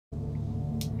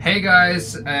Hey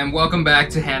guys, and welcome back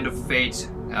to Hand of Fate.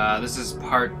 This is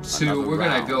part 2. We're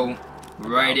gonna go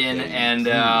right in and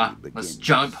let's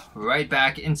jump right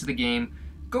back into the game.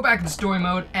 Go back into story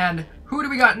mode, and who do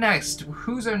we got next?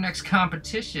 Who's our next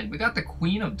competition? We got the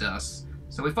Queen of Dust.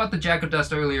 So we fought the Jack of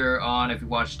Dust earlier on, if you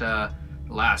watched the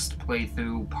last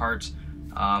playthrough part.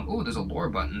 Oh, there's a lore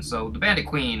button. So the Bandit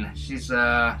Queen, she's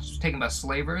taken by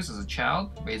slavers as a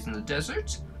child, raised in the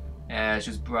desert. She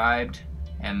was bribed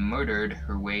and murdered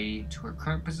her way to her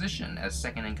current position as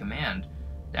second in command.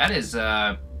 That is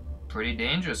pretty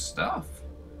dangerous stuff.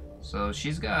 So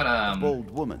she's got a bold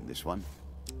woman, this one.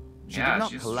 She did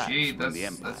not collapse when the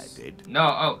Empire did. No,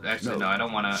 oh, actually no, I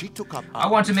don't want to. I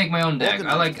want to make my own deck.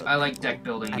 I like deck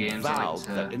building games. I like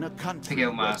to pick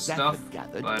out my stuff.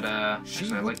 But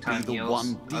actually, I like time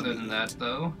heals. Other than that,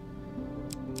 though,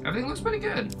 everything looks pretty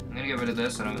good. I'm gonna get rid of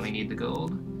this. I don't really need the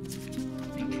gold.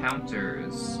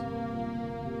 Encounters.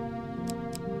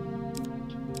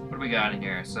 What do we got in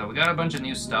here? So we got a bunch of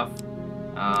new stuff.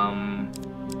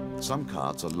 Some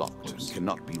cards are locked and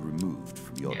cannot be removed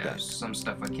from your deck. Some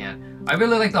stuff I can't. I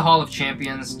really like the Hall of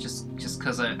Champions, just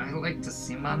because I like to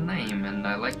see my name, and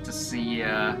I like to see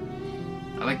I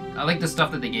like the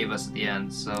stuff that they gave us at the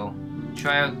end. So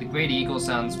try out the Great Eagle.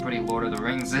 Sounds pretty Lord of the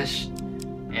Rings-ish,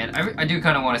 and I do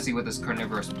kind of want to see what this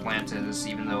carnivorous plant is,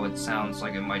 even though it sounds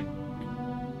like it might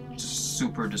just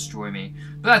super destroy me.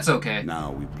 But that's okay.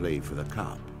 Now we play for the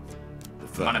cup.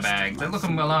 Money bags. That looked a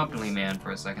Monopoly Man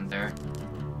for a second there.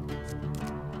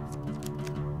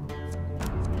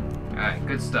 Alright,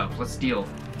 good stuff. Let's deal.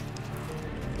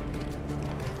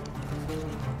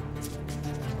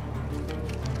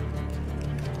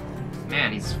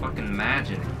 Man, he's fucking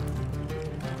magic.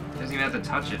 Doesn't even have to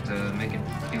touch it to make it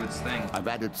do its thing. I've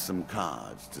added some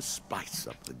cards to spice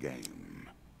up the game.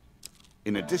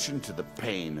 In addition to the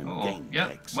pain and gain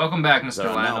decks, welcome back, Mr.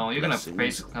 Lionel. You're gonna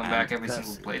basically come back every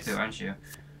single playthrough, aren't you?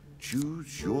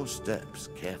 Choose your steps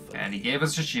carefully. And he gave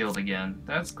us a shield again.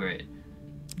 That's great.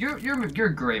 You're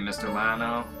great, Mr.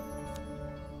 Lionel.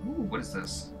 Ooh, what is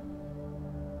this?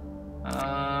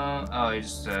 Oh, you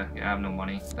just you have no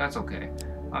money. That's okay.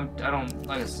 I don't,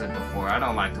 like I said before, I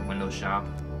don't like to window shop.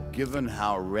 Given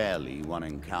how rarely one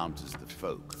encounters the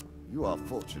folk, you are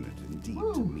fortunate indeed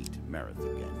to meet Merith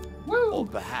again. Woo. Or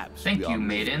perhaps thank you,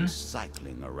 maiden.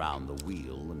 Cycling around the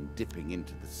wheel and dipping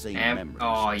into the same memories.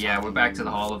 Oh yeah, we're back to the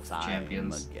Hall of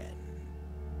Champions. Again.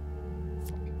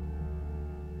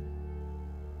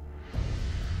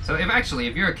 So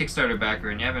if you're a Kickstarter backer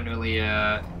and you haven't really,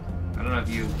 I don't know if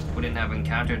you wouldn't have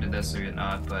encountered this or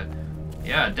not, but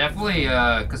yeah, definitely,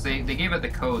 because they gave out the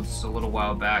codes a little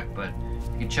while back, but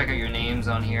you can check out your names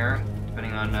on here,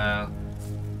 depending on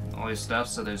all your stuff.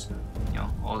 So there's, you know,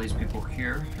 all these people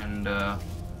here, and I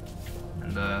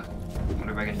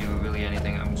wonder if I can do really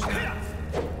anything. I'm just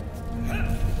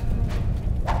gonna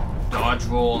dodge,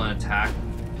 roll, and attack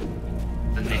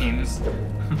the names.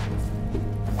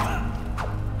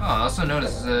 Oh, I also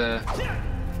noticed the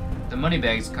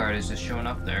Moneybags card is just showing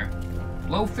up there.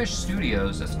 Blowfish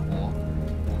Studios, that's cool.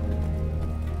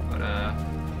 But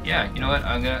yeah, you know what?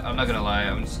 I'm not gonna lie.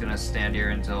 I'm just gonna stand here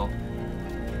until.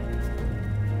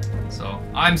 So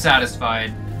I'm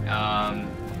satisfied. I'm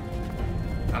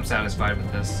satisfied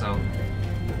with this. So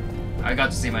I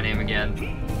got to see my name again,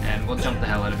 and we'll jump the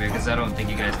hell out of here because I don't think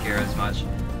you guys care as much.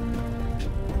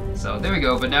 So there we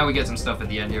go, but now we get some stuff at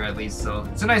the end here at least, so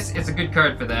it's a good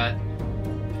card for that.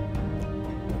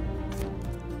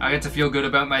 I get to feel good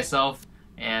about myself,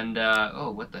 and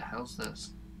oh, what the hell's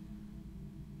this?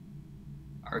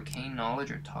 Arcane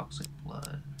Knowledge or Toxic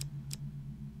Blood?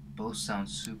 Both sound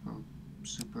super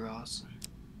awesome.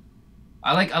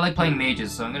 I like playing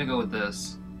mages, so I'm gonna go with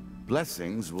this.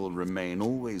 Blessings will remain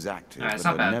always active, but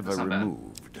are never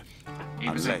removed.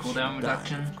 8% cooldown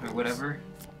reduction or whatever.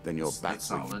 Then your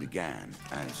backbreaking began,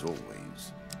 as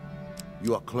always.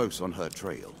 You are close on her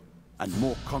trail, and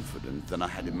more confident than I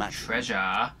had imagined.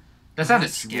 Treasure? That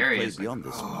sounded scary. Beyond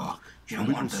this oh, you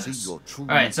don't want this. All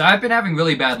right, so I've been having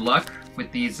really bad luck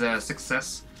with these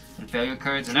success and failure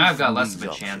cards, and now I've got less of a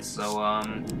chance. So I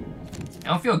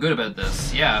don't feel good about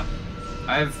this. Yeah,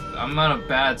 I'm on a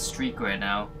bad streak right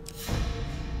now.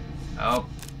 Oh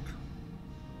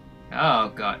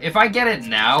god. If I get it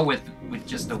now with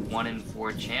just a 1 in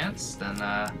 4 chance, then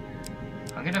I'm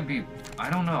gonna be, I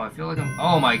don't know, I feel like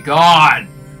oh my god!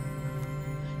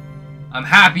 I'm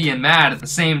happy and mad at the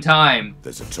same time.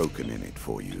 There's a token in it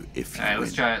for you if you Alright,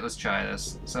 let's try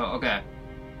this. So, okay.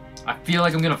 I feel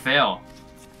like I'm gonna fail.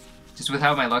 Just with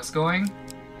how my luck's going.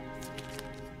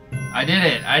 I did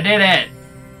it!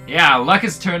 Yeah, luck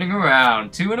is turning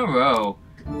around. 2 in a row.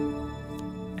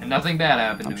 And nothing bad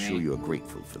happened to me. I'm sure you're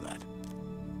grateful for that.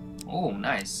 Oh,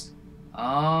 nice.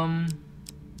 Oh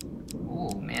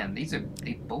man,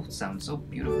 they both sound so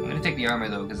beautiful. I'm gonna take the armor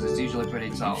though, because it's usually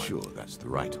pretty solid. Are you sure that's the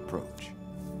right approach?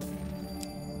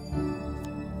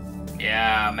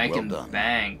 Yeah, making Well done.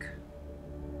 bank.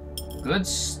 Good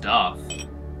stuff.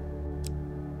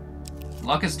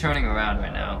 Luck is turning around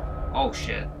right now. Oh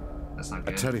shit. That's not A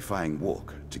good. terrifying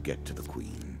walk to get to the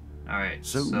Queen. Alright,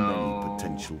 So many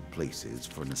potential places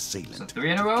for an assailant. So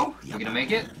 3 in a row? We're gonna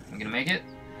make it? We're gonna make it?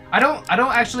 I don't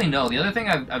actually know. The other thing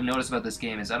I've noticed about this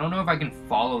game is I don't know if I can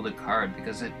follow the card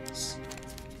because it's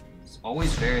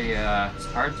always very it's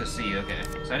hard to see. Okay,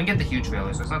 so I didn't get the huge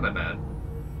trailer, so it's not that bad.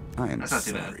 I am That's not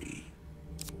too bad. sorry.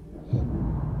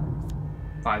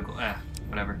 5 gold.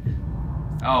 Whatever.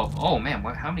 Oh man,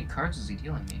 how many cards is he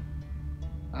dealing me?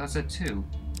 Oh, that's at 2.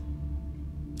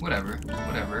 Whatever.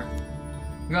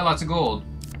 We got lots of gold,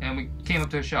 and we came up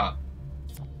to a shop.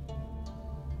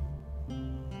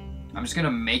 I'm just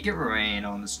gonna make it rain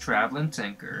on this traveling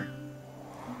tinker.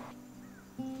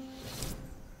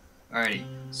 Alrighty,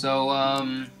 so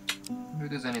if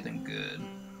there's anything good.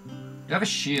 Do I have a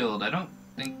shield? I don't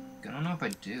know if I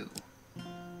do.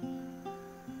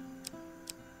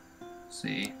 Let's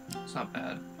see, it's not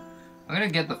bad. I'm gonna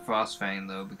get the Frost Fang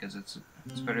though because it's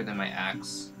better than my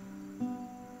axe.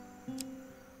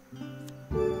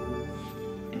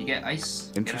 And you get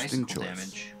ice. Interesting get icicle choice.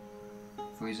 damage.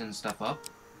 Freezing stuff up.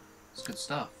 It's good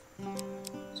stuff.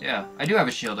 So yeah, I do have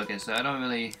a shield. Okay, so I don't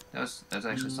really. That's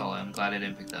actually solid. I'm glad I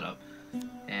didn't pick that up.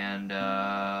 And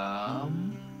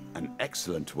An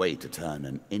excellent way to turn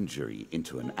an injury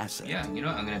into an asset. yeah, you know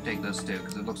what? I'm gonna take those too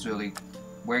because it looks really.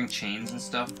 Wearing chains and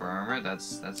stuff for armor.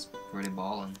 That's pretty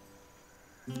ballin'.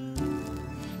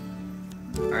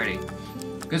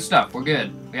 Alrighty, good stuff. We're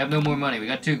good. We have no more money. We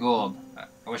got 2 gold.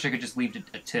 I wish I could just leave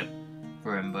a tip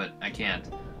for him, but I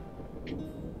can't.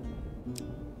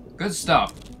 Good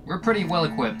stuff. We're pretty well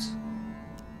equipped.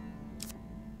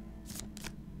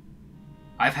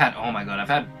 Oh my god, I've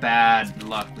had bad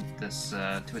luck with this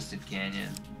Twisted Canyon.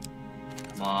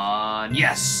 Come on,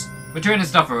 yes! We're turning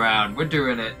stuff around. We're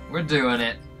doing it. We're doing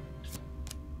it.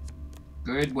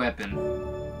 Good weapon.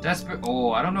 Desperate.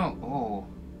 Oh, I don't know. Oh,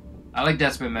 I like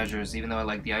Desperate Measures, even though I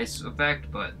like the ice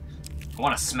effect, but I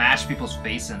want to smash people's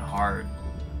face in hard.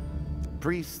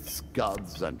 Priests,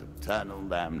 gods, and eternal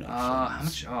damnation. How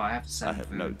much? Oh, I have to I send have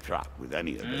food. no truck with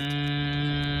any of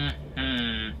it.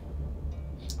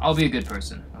 I'll be a good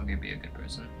person. I'll be a good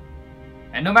person.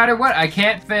 And no matter what, I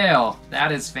can't fail.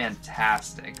 That is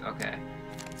fantastic. Okay.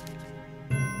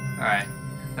 Alright.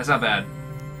 That's not bad.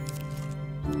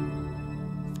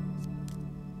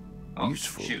 Oh,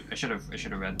 Useful. shoot. I should have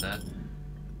read that.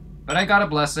 But I got a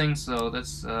blessing, so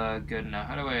that's good. Now,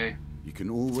 how do I... You can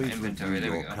always Inventory, review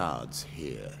there we your go. cards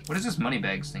here. What does this money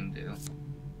bags thing do?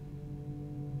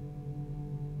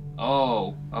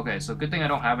 Oh, okay, so good thing I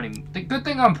don't have any... Good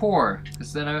thing I'm poor,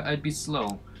 because then I'd be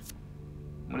slow.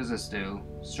 What does this do?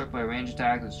 Struck by a range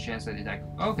attack, there's a chance that the attack...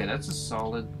 Okay, that's a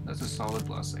solid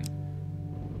blessing.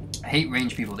 I hate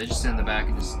range people, they just sit in the back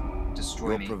and just destroy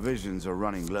Your me. provisions are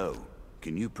running low.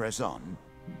 Can you press on?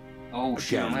 Oh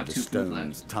shit, I Again, only have the 2 food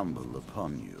stones left. tumble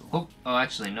upon you. Oh,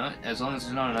 actually, no. As long as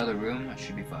there's not another room, I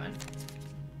should be fine.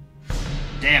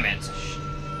 Damn it!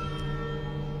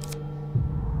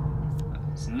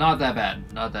 It's not that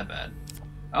bad. Not that bad.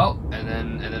 Oh, and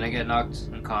then I get knocked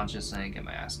unconscious and I get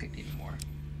my ass kicked even more.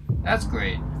 That's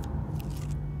great.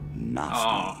 Nasty.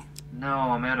 Oh no,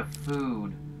 I'm out of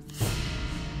food.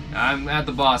 I'm at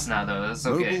the boss now, though. That's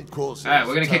okay. Noble courses Alright,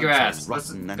 we're gonna kick her turn to ass. Let's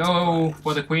rotten go enterprise.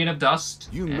 for the Queen of Dust.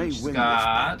 You and may she's win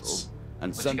got... this battle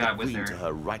and What send you got the with queen her? to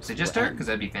her rightful Is it just her? end. Because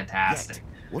that'd be fantastic. Yet,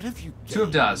 what have you 2 of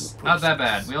gained dust. in the Not that bad.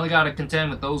 process? We only gotta contend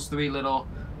with those 3 little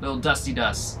dusty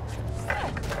dusts.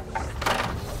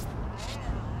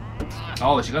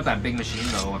 Oh, she got that big machine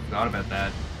though. I forgot about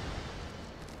that.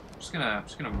 I'm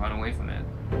just gonna run away from it.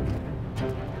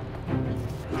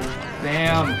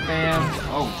 Bam, bam.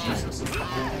 Oh Jesus.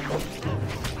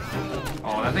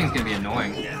 Oh, that thing's gonna be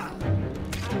annoying.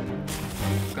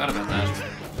 Forgot about that.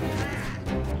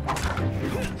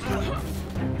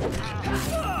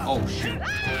 Oh shoot.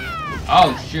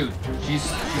 Oh shoot. She's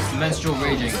menstrual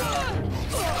raging.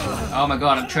 Oh my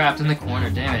god, I'm trapped in the corner,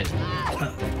 damn it.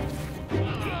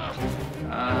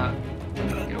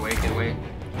 Get away, get away.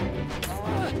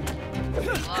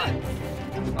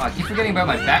 Oh, I keep forgetting about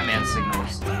my Batman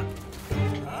signals.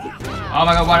 Oh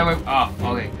my god, why do I...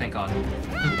 Oh, okay, thank god.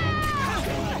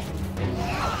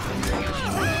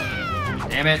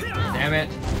 Damn it, damn it.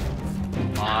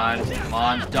 Come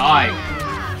on, die.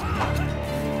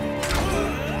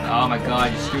 Oh my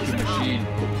god, you stupid machine.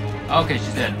 Okay,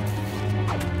 she's dead. I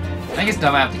think it's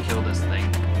dumb I have to kill this thing.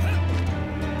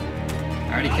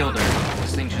 already killed her.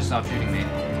 This thing should stop shooting me.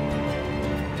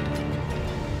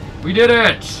 We did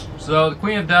it! So the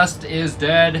Queen of Dust is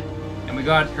dead, and we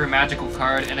got her magical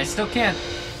card, and I still can't...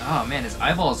 Oh man, his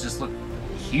eyeballs just look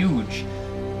huge.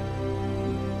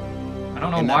 I don't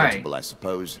know Inevitable, why. I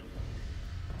suppose.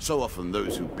 So often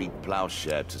those who beat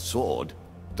plowshare to sword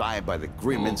die by the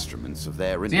grim instruments of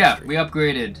their industry. So yeah, we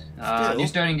upgraded. Still, New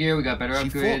starting gear, we got better she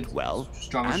upgrades. fought well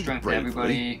Stronger and strength to bravely,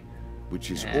 everybody.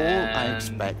 which is all I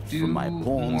expect from my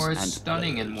pawns more and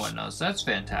stunning players. and whatnot, so that's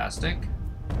fantastic.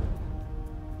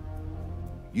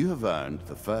 You have earned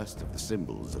the first of the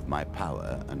symbols of my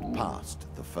power and passed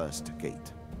the first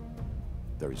gate.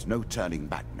 There is no turning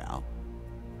back now.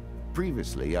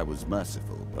 Previously I was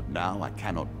merciful, but now I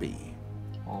cannot be.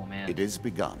 Oh man. It is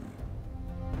begun.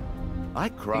 I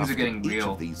Things are crafted getting each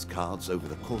real. of these cards over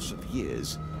the course of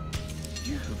years.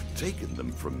 You have taken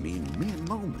them from me in mere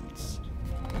moments.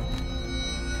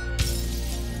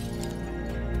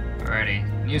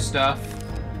 Alrighty, new stuff.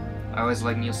 I always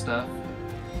like new stuff.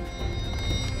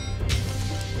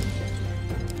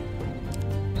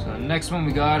 So the next one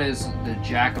we got is the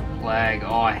Jack of Plague.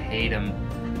 Oh, I hate him.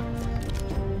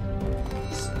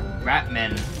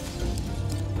 Ratmen.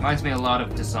 Reminds me a lot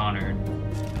of Dishonored.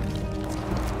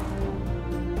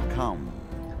 Come.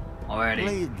 Alrighty.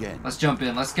 Play again. Let's jump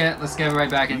in. Let's get right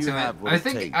back You into it. have what I it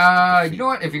think takes to you know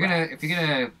what? If you're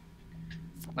gonna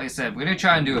like I said, we're gonna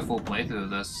try and do a full playthrough of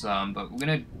this, but we're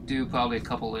gonna do probably a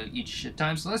couple of each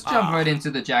time. So let's jump right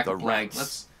into the Jack of Plague.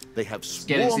 Rats. They have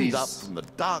get into swarmed these- up from the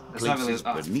dark That's not places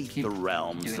really- beneath keep the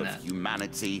realms doing of that.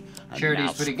 humanity and Charity's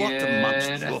now pretty squat amongst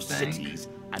good, I your think. cities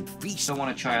and feast. Still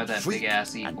want to try out that shriek big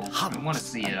ass and eagle. I hunt want to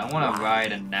see it. I and want to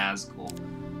ride. ride a Nazgul.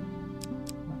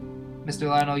 Mr.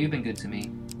 Lionel, you've been good to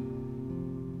me.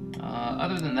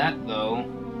 Other than that, though,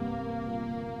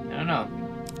 I don't know.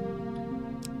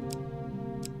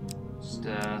 Just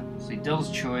see,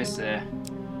 Devil's Choice.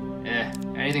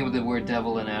 Anything with the word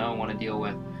devil in it, I don't want to deal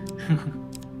with.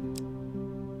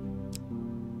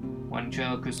 One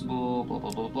Trail Crucible, blah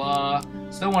blah blah blah.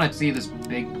 Still want to see this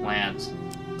big plant.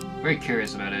 Very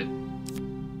curious about it.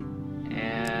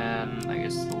 And I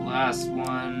guess the last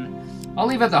one, I'll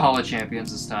leave at the Hall of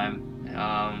Champions this time,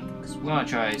 because we want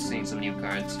to try seeing some new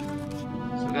cards.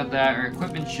 So we got that. Our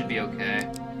equipment should be okay.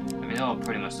 I mean, they're all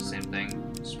pretty much the same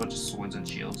thing. Just a bunch of swords and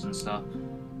shields and stuff.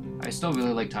 I still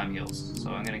really like time heals,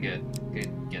 so I'm gonna get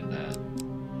that.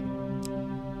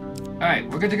 All right,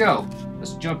 we're good to go.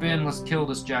 Let's jump in. Let's kill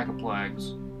this Jack of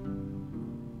Plagues.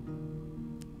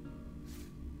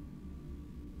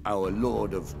 Our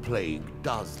Lord of Plague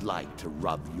does like to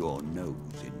rub your nose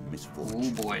in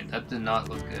misfortune. Oh boy, that did not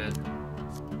look good.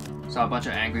 Saw a bunch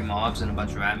of angry mobs and a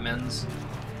bunch of Ratmens.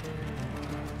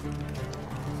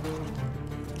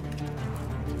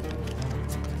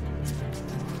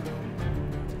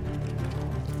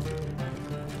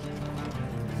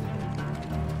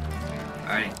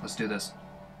 Alrighty, let's do this.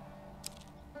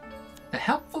 The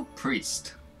Helpful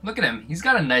Priest. Look at him. He's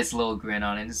got a nice little grin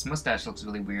on it. His mustache looks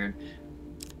really weird.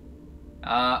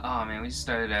 Oh man, we just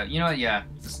started out. You know what? Yeah,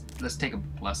 let's take a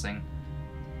blessing.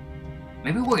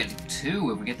 Maybe we'll get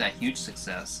 2 if we get that huge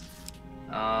success.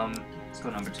 Let's go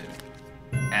number 2.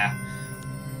 Yeah.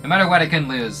 No matter what, I couldn't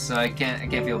lose, so I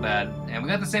can't feel bad. And we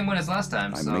got the same one as last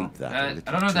time, so made that a I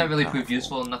little don't know if that too really powerful. proved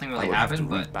useful. Nothing really I will have happened,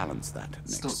 to but rebalance that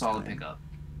still next solid time. pickup.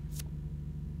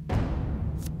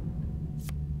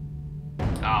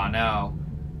 Oh no.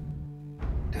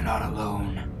 They're not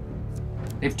alone.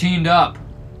 They've teamed up.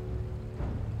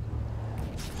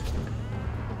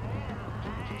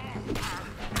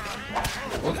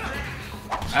 Whoop.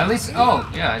 At least, oh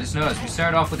yeah, I just noticed we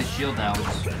started off with a shield now,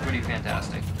 which is pretty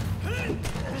fantastic. So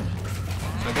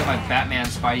I got my Batman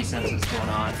Spidey senses going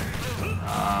on.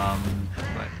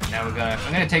 But now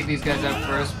I'm gonna take these guys out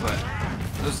first, but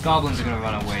those goblins are gonna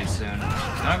run away soon.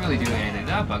 They're not really doing anything.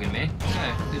 They're not bugging me.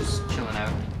 Yeah, they're just chilling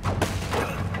out.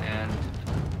 And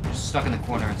just stuck in the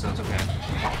corner, so it's okay.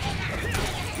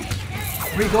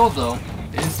 3 gold though.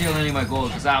 They didn't steal any of my gold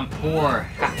because I'm poor.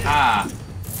 Haha.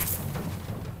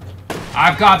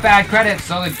 I've got bad credit,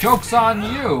 so the joke's on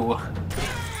you.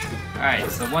 Alright,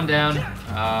 so 1 down.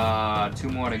 2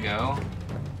 more to go.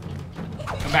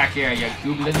 Come back here, you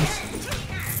gooblins.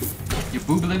 You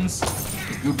booblins.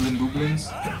 You gooblin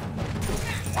booblins.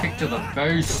 Kick to the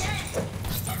face.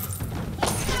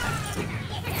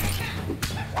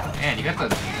 Man, you got the...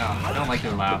 Oh, I don't like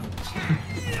their laugh.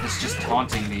 It's just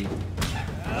taunting me.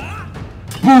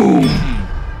 Boom!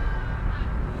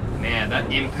 Man, that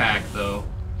impact, though.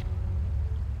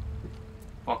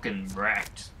 Fucking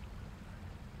wrecked.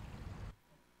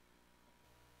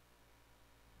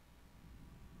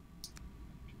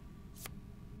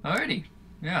 Alrighty.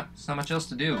 Yeah, there's not much else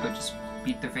to do but just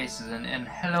beat their faces in. And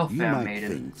hello, fair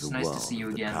maiden. It's nice to see you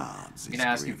again. I'm gonna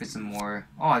ask you for some more.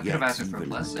 Oh, I could have asked her for a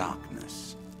blessing.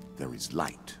 Darkness, there is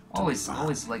light. Always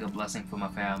like a blessing from a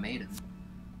fair maiden.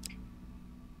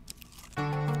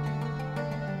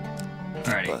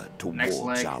 Alrighty, next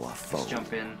leg. Let's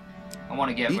jump in. I want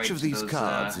to get right to those. Each of these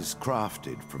cards is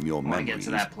crafted from your memories get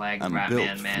to that plague and Ratman,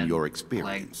 built man. from your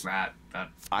experience.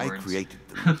 I created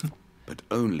them, but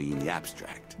only in the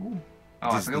abstract. Ooh.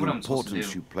 Oh, I forgot what I'm supposed to do. The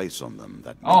importance you place on them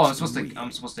that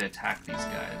I'm supposed to attack these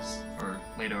guys, or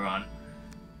later on.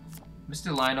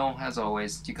 Mr. Lionel, as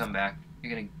always, you come back.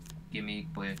 You're gonna give me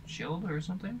a shield or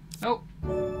something? Nope.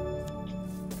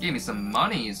 Gave me some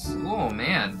monies. Oh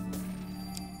man.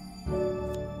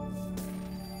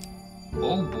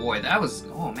 Oh boy, that was.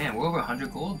 Oh man, we're over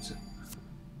 100 golds.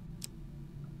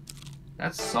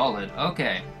 That's solid.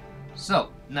 Okay.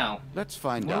 So, now, let's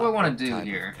find what out do I want to do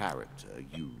here?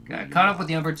 Really caught up with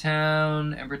the Ember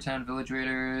Town village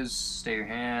raiders. Stay your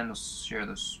hand, share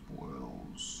the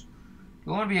spoils.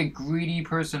 Do I want to be a greedy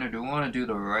person or do I want to do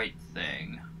the right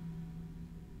thing?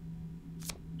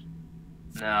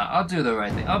 Nah, I'll do the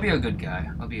right thing. I'll be a good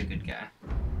guy.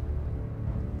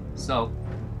 So,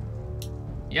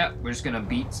 yeah, we're just gonna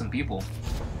beat some people.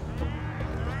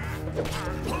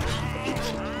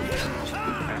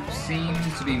 I seem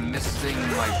to be missing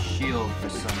my shield for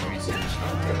some reason. I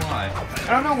don't know why. I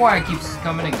don't know why it keeps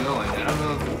coming and going. I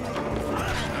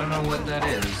don't know what that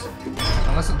is.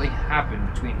 Unless something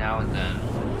happened between now and then.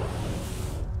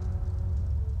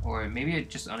 Or maybe it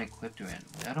just unequipped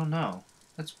randomly. I don't know.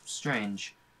 That's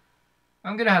strange.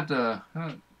 I'm gonna have to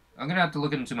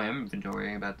look into my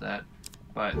inventory about that.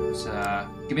 But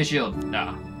give me a shield.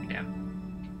 Nah, damn.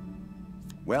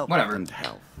 Well, whatever. And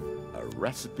health. A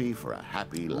recipe for a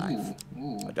happy life.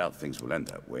 Ooh. I doubt things will end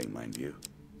that way, mind you.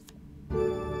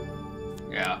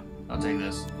 Yeah, I'll take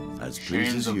this. As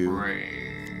pleased as you.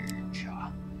 Rage.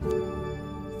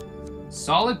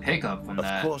 Solid pickup from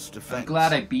that. Of course, defense, I'm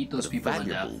glad I beat those people to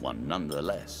death. One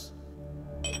nonetheless.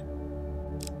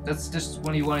 That's just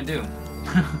what you want to do.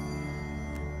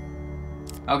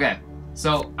 Okay,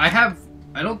 so I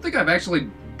don't think I've actually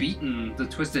beaten the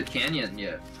Twisted Canyon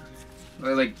yet.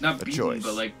 Or like, not beaten,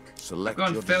 but like, I've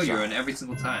gone failure on every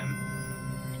single time.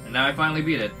 And now I finally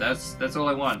beat it. That's all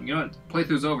I want. You know what?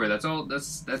 Playthrough's over. That's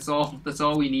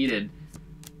all we needed.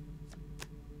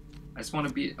 I just want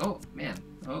to beat. Oh man.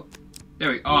 Oh, there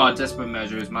we. Oh, Desperate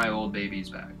Measures. My old baby's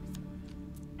back.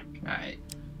 All right.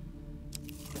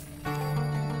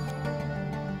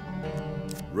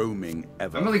 Roaming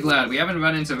ever. I'm really glad we haven't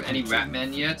run into any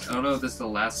Ratmen yet. I don't know if this is the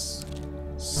last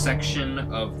section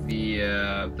of the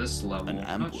this level. An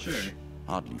I'm not ambush. sure.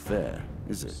 Hardly fair,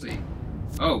 is it? Let's see.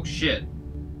 Oh shit.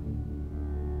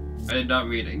 I did not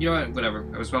read it. You know what? Whatever.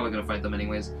 I was probably gonna fight them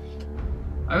anyways.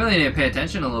 I really need to pay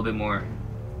attention a little bit more.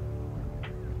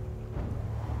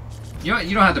 You know what?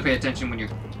 You don't have to pay attention when you're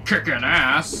kicking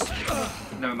ass.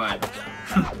 Never mind.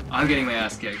 I'm getting my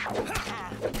ass kicked.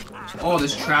 Oh,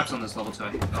 there's traps on this level too.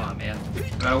 Oh man.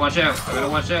 I gotta watch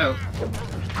out.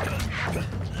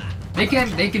 They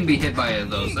can be hit by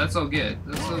those. That's all good.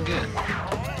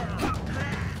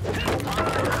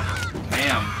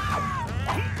 Bam.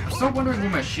 I'm still wondering where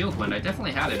my shield went. I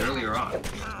definitely had it earlier on.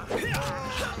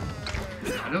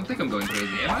 I don't think I'm going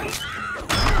crazy, am I?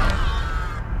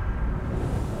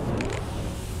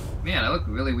 Man, I look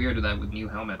really weird with that new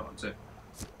helmet on too.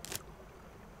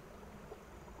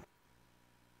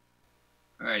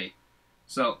 Alrighty.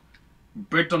 So,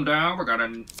 break them down. We're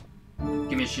gonna...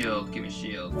 Give me a shield.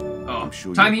 Oh,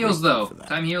 sure time heals though.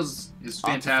 Time heals is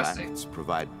fantastic. Artifacts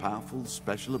provide powerful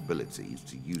special abilities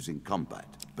to use in combat,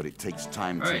 but it takes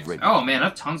time to ready. Oh man, I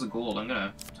have tons of gold. I'm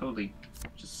gonna totally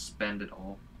just spend it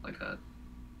all like a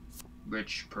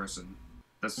rich person.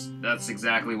 That's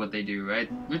exactly what they do, right?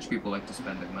 Rich people like to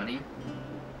spend their money.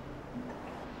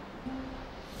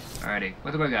 Alrighty,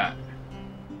 what do I got?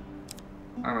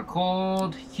 Armor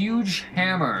cold, huge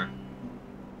hammer.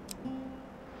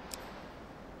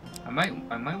 I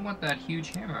might want that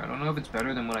huge hammer. I don't know if it's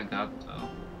better than what I got though.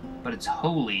 But it's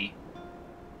holy.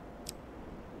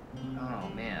 Oh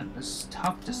man, this is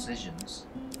tough decisions.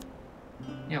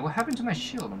 Yeah, what happened to my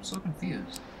shield? I'm so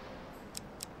confused.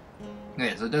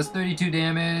 Okay, so it does 32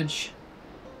 damage.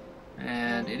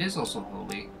 And it is also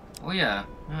holy. Oh yeah.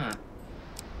 Huh.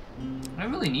 I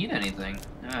don't really need anything.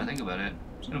 Now I think about it.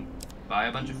 I'm just gonna buy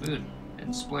a bunch of food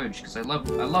and splurge because I love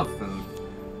food.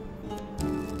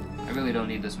 I really don't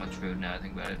need this much food now I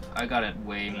think about it. I got it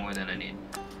way more than I need.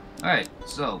 Alright,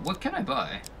 so what can I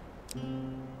buy?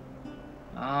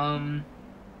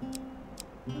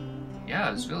 Yeah,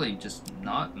 there's really just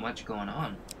not much going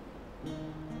on.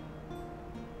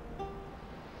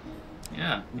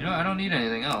 Yeah, you know, I don't need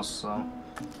anything else, so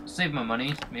save my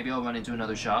money. Maybe I'll run into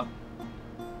another shop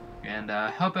and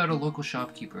help out a local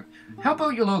shopkeeper. Help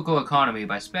out your local economy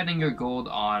by spending your gold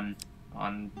on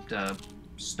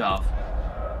stuff.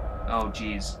 Oh,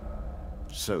 jeez.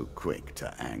 So quick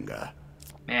to anger.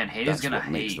 Man, hate is gonna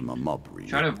hate. Makes them a mob, really.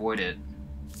 Try to avoid it.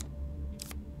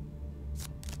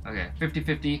 Okay,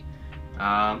 50-50.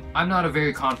 I'm not a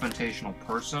very confrontational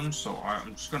person, so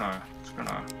I'm just gonna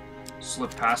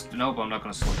slip past. Nope, I'm not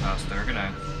gonna slip past.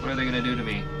 What are they gonna do to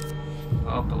me?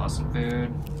 Oh, I lost some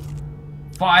food.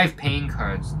 5 pain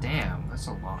cards. Damn, that's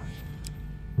a lot.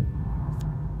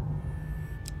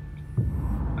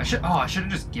 I should have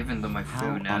just given them my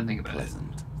food. Now I think about it.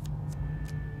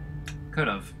 Could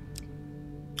have.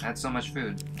 I had so much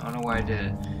food. I don't know why I did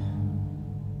it.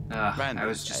 I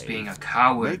was just being a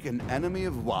coward. Make an enemy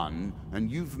of one,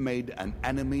 and you've made an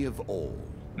enemy of all.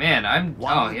 Man,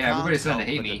 oh yeah, everybody's starting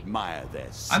to hate me.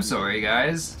 I'm sorry,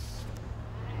 guys.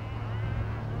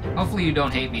 Hopefully you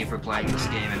don't hate me for playing this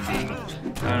game and being,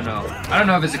 I don't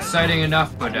know if it's exciting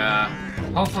enough, but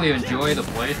hopefully you enjoy the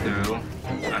playthrough.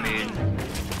 I mean,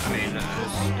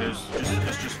 there's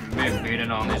just me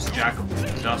beating on this Jack of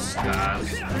Dust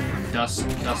guys,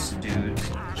 dust dudes.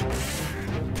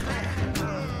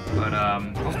 But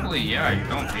hopefully, yeah, you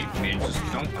don't hate me. Just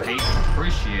don't hate,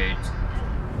 appreciate.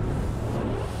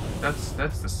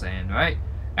 That's the saying, right?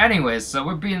 Anyways, so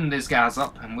we're beating these guys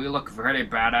up, and we look pretty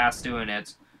badass doing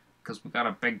it, because we got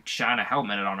a big shiny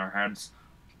helmet on our heads.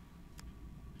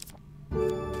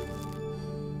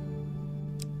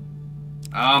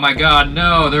 Oh my God,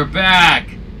 no, they're back.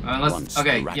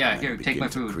 Okay, yeah, here, take my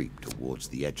food.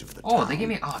 The edge of the they gave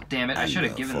me. Oh, damn it! I should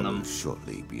have given them.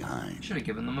 Shortly behind. Should have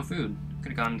given them a food. Could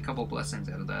have gotten a couple of blessings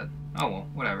out of that. Oh well,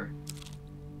 whatever.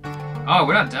 Oh,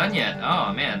 we're not done yet.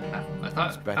 Oh man, I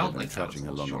thought it felt like that was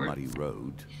along short. A muddy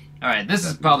road. All right, this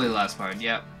is probably the last part.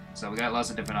 Yep. So we got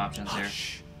lots of different options here.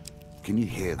 Can you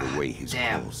hear the way his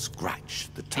claws scratch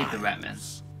the tiles? Hate the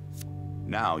Ratmen.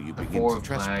 Now you begin to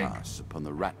trespass upon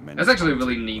the Ratmen. That's actually a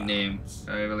really neat name.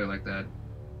 I really like that.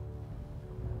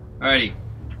 Alrighty.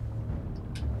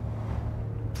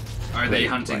 Are they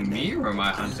hunting me or am I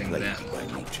hunting them?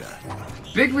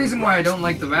 Big reason why I don't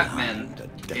like the Ratmen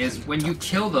is when you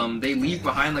kill them, they leave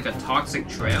behind like a toxic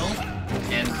trail,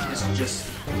 and it's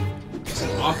just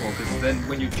awful, because then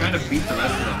when you're trying to beat the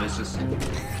rest of them, it's just...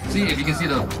 See, if you can see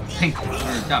the pink, or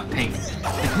not pink,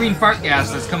 the green fart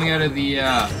gas that's coming out of the,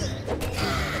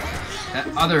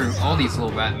 all these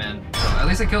little Ratmen. So at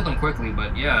least I killed them quickly,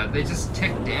 but yeah, they just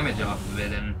tick damage off of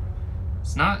it, and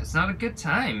it's not a good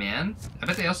time, man. I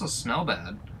bet they also smell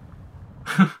bad.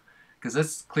 Because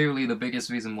that's clearly the biggest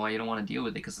reason why you don't want to deal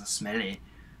with it, because it's smelly.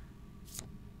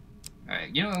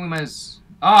 Alright, you know what, we might as...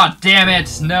 Oh, damn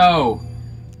it! No!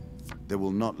 They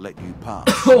will not let you pass.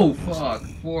 Oh, fuck.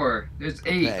 4. There's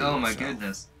 8. Oh, my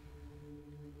goodness.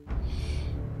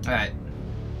 Alright.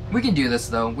 We can do this,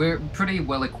 though. We're pretty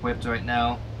well equipped right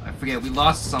now. I forget, we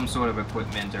lost some sort of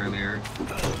equipment earlier.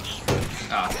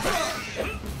 Oh.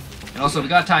 And also, we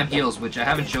got time heals, which I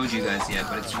haven't showed you guys yet,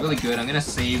 but it's really good. I'm gonna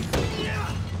save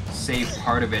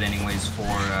part of it anyways for,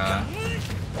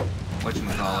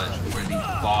 whatchamacallit, for the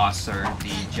boss, or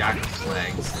the Jack of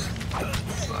Plagues.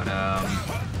 But,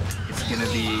 it's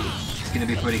gonna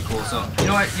be pretty cool. So, you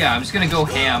know what? Yeah, I'm just gonna go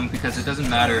ham, because it doesn't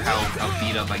matter how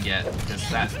beat up I get, because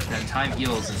that time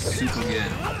heals is super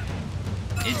good.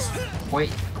 It's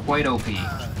quite OP.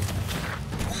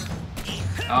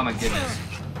 Oh my goodness.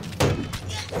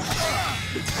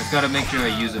 I've got to make sure I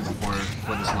use it before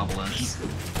this level ends.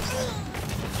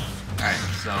 Alright,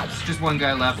 so it's just one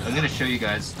guy left. I'm gonna show you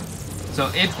guys.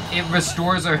 So it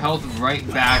restores our health right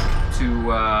back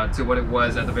to what it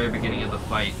was at the very beginning of the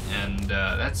fight, and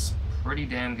that's pretty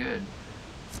damn good.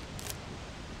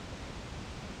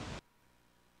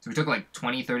 So we took like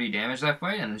 20-30 damage that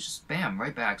fight, and it's just bam,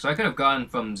 right back. So I could have gone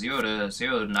from 0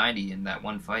 to 90 in that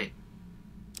one fight.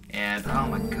 And oh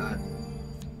my god.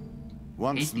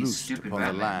 Once loosed upon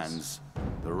the lands,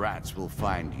 the rats will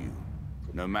find you,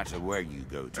 no matter where you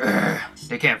go to.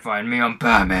 They can't find me, I'm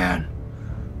Batman.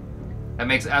 That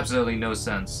makes absolutely no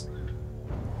sense.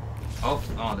 Oh,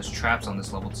 there's traps on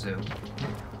this level too.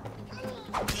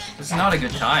 This is not a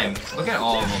good time. Look at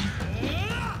all of them.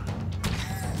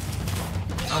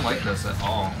 I don't like this at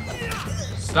all.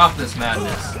 Stop this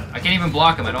madness. I can't even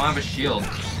block him, I don't have a shield.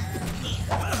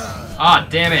 Ah,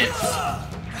 damn it!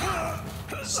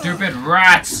 Stupid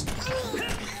rats!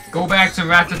 Go back to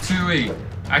Ratatouille.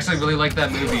 I actually really like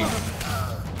that movie.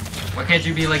 Why can't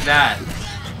you be like that?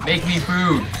 Make me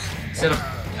food instead of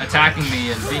attacking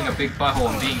me and being a big butthole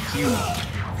and being huge.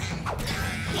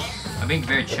 being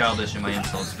very childish in my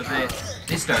insults, but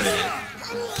they started it.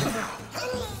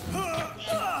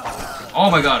 Oh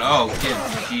my god, oh,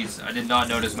 jeez, I did not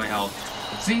notice my health.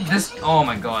 See, this, oh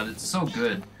my god, it's so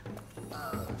good.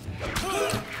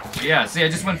 Yeah, see, I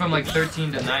just went from like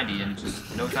 13 to 90 in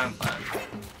just no time flat.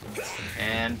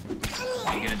 And,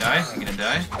 are you gonna die? Are you gonna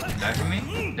die? Die for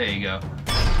me? There you go.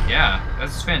 Yeah,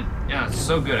 that's yeah, it's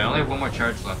so good. I only have one more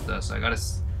charge left though, so I gotta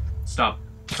stop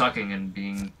sucking and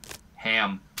being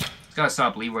ham. Just gotta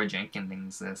stop Leroy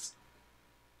Jenkins this.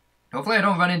 Hopefully I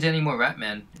don't run into any more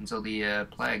Ratmen until the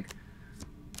plague.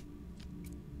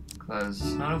 Cause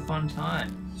it's not a fun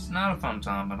time. It's not a fun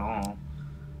time at all.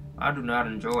 I do not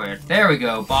enjoy it. There we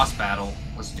go, boss battle.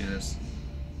 Let's do this.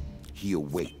 He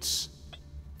awaits.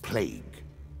 Plague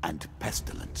and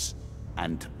pestilence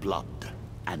and blood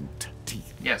and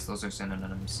teeth. Yes, those are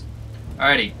synonyms.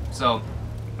 Alrighty, so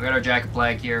we got our Jack of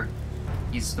Plague here.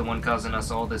 He's the one causing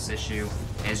us all this issue.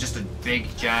 And he's just a big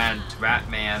giant rat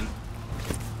man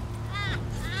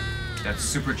that's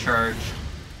supercharged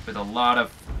with a lot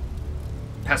of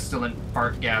pestilent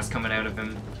fart gas coming out of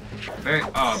him. Very,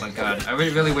 oh my god, I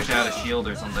really wish I had a shield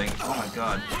or something. Oh my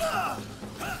god.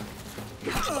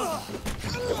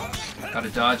 Gotta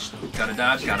dodge,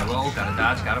 gotta roll, gotta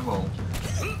dodge, gotta roll.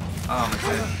 Oh my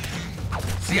god.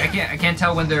 See, I can't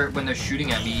tell when they're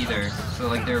shooting at me either. So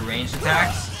like their ranged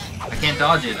attacks, I can't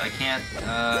dodge it. I can't,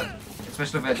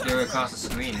 especially if they're across the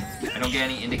screen. I don't get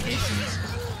any indications.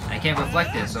 I can't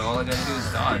reflect it, so all I gotta do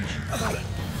is dodge.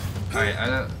 Alright,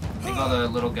 I think all the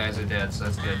little guys are dead, so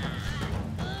that's good.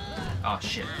 Oh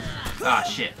shit. Ah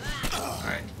shit.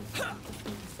 Alright.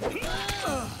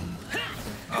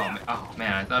 Oh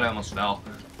man, I thought I almost fell.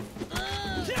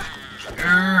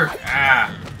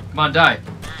 Ah! Come on, die.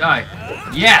 Die.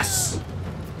 Yes!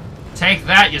 Take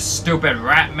that, you stupid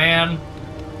rat man!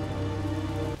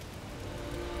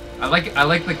 I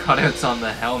like the cutouts on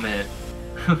the helmet.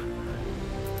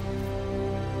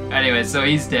 Anyway, so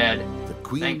he's dead. The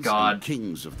queens Thank God. And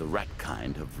kings of the rat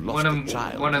kind have lost a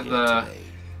child one of the today.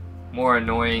 More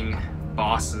annoying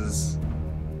bosses.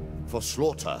 For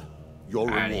slaughter, your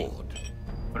reward.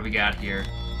 What do we got here?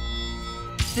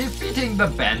 Defeating the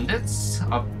bandits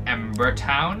of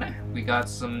Embertown. We got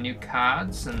some new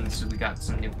cards, and so we got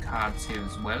some new cards here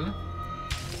as well.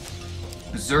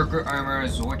 Berserker armor,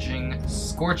 Scorching.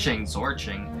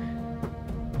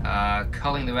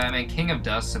 Culling the Ratman, King of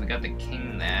Dust, so we got the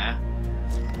king there.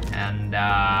 And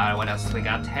what else do we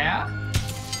got here?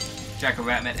 Jack of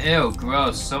Ratman. Ew,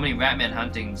 gross. So many Ratman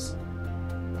huntings.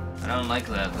 I don't like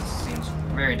that. This seems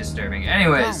very disturbing.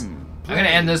 Anyways, I'm gonna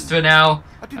end this for now.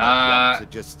 I do not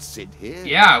want to just sit here.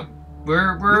 Yeah,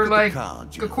 we're like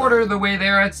a quarter of the way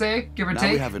there, I'd say, give or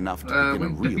take. We have enough to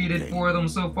we've defeated 4 of them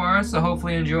so far, so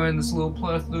hopefully enjoying this little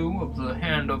playthrough of the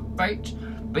Hand of Fate.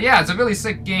 But yeah, it's a really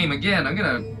sick game. Again, I'm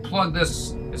gonna plug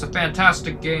this. It's a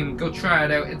fantastic game. Go try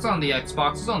it out. It's on the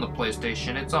Xbox. It's on the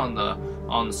PlayStation. It's on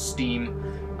the Steam.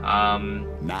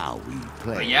 Now we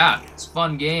play. But yeah, it's a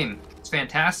fun game. It's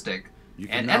fantastic.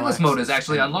 And Endless Mode is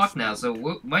actually unlocked now, so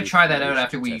we might try that out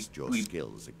after we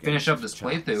finish up this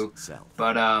playthrough.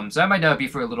 But so that might not be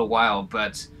for a little while.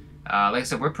 But like I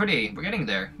said, we're getting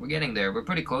there. We're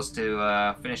pretty close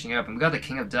to finishing up. And we got the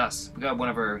King of Dust. We got one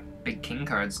of our big king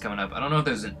cards coming up. I don't know if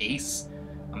there's an ace.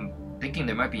 I'm thinking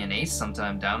there might be an ace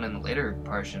sometime down in the later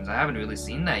portions. I haven't really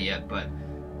seen that yet, but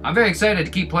I'm very excited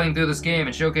to keep playing through this game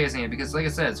and showcasing it because, like I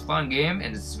said, it's a fun game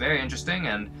and it's very interesting,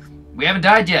 and we haven't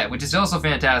died yet, which is also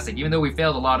fantastic, even though we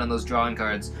failed a lot on those drawing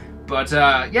cards. But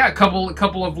yeah, a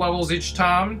couple of levels each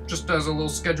time, just as a little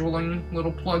scheduling,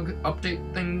 little plug update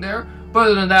thing there. But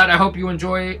other than that, I hope you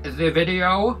enjoy the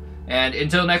video, and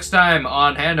until next time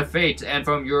on Hand of Fate, and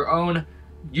from your own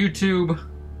YouTube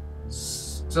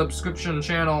subscription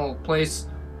channel place,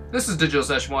 this is Digital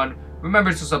Szechuan.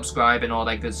 Remember to subscribe and all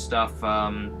that good stuff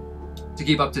to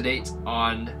keep up to date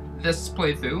on this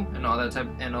playthrough and all that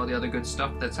and all the other good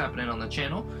stuff that's happening on the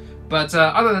channel. But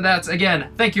other than that,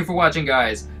 again, thank you for watching,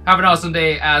 guys. Have an awesome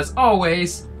day as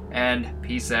always, and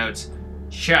peace out.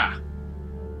 Cha.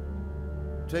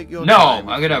 No,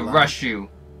 I'm gonna rush you.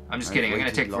 I'm just kidding. I'm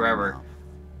gonna take forever.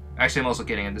 Actually, I'm also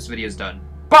kidding, and this video's done.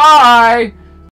 Bye!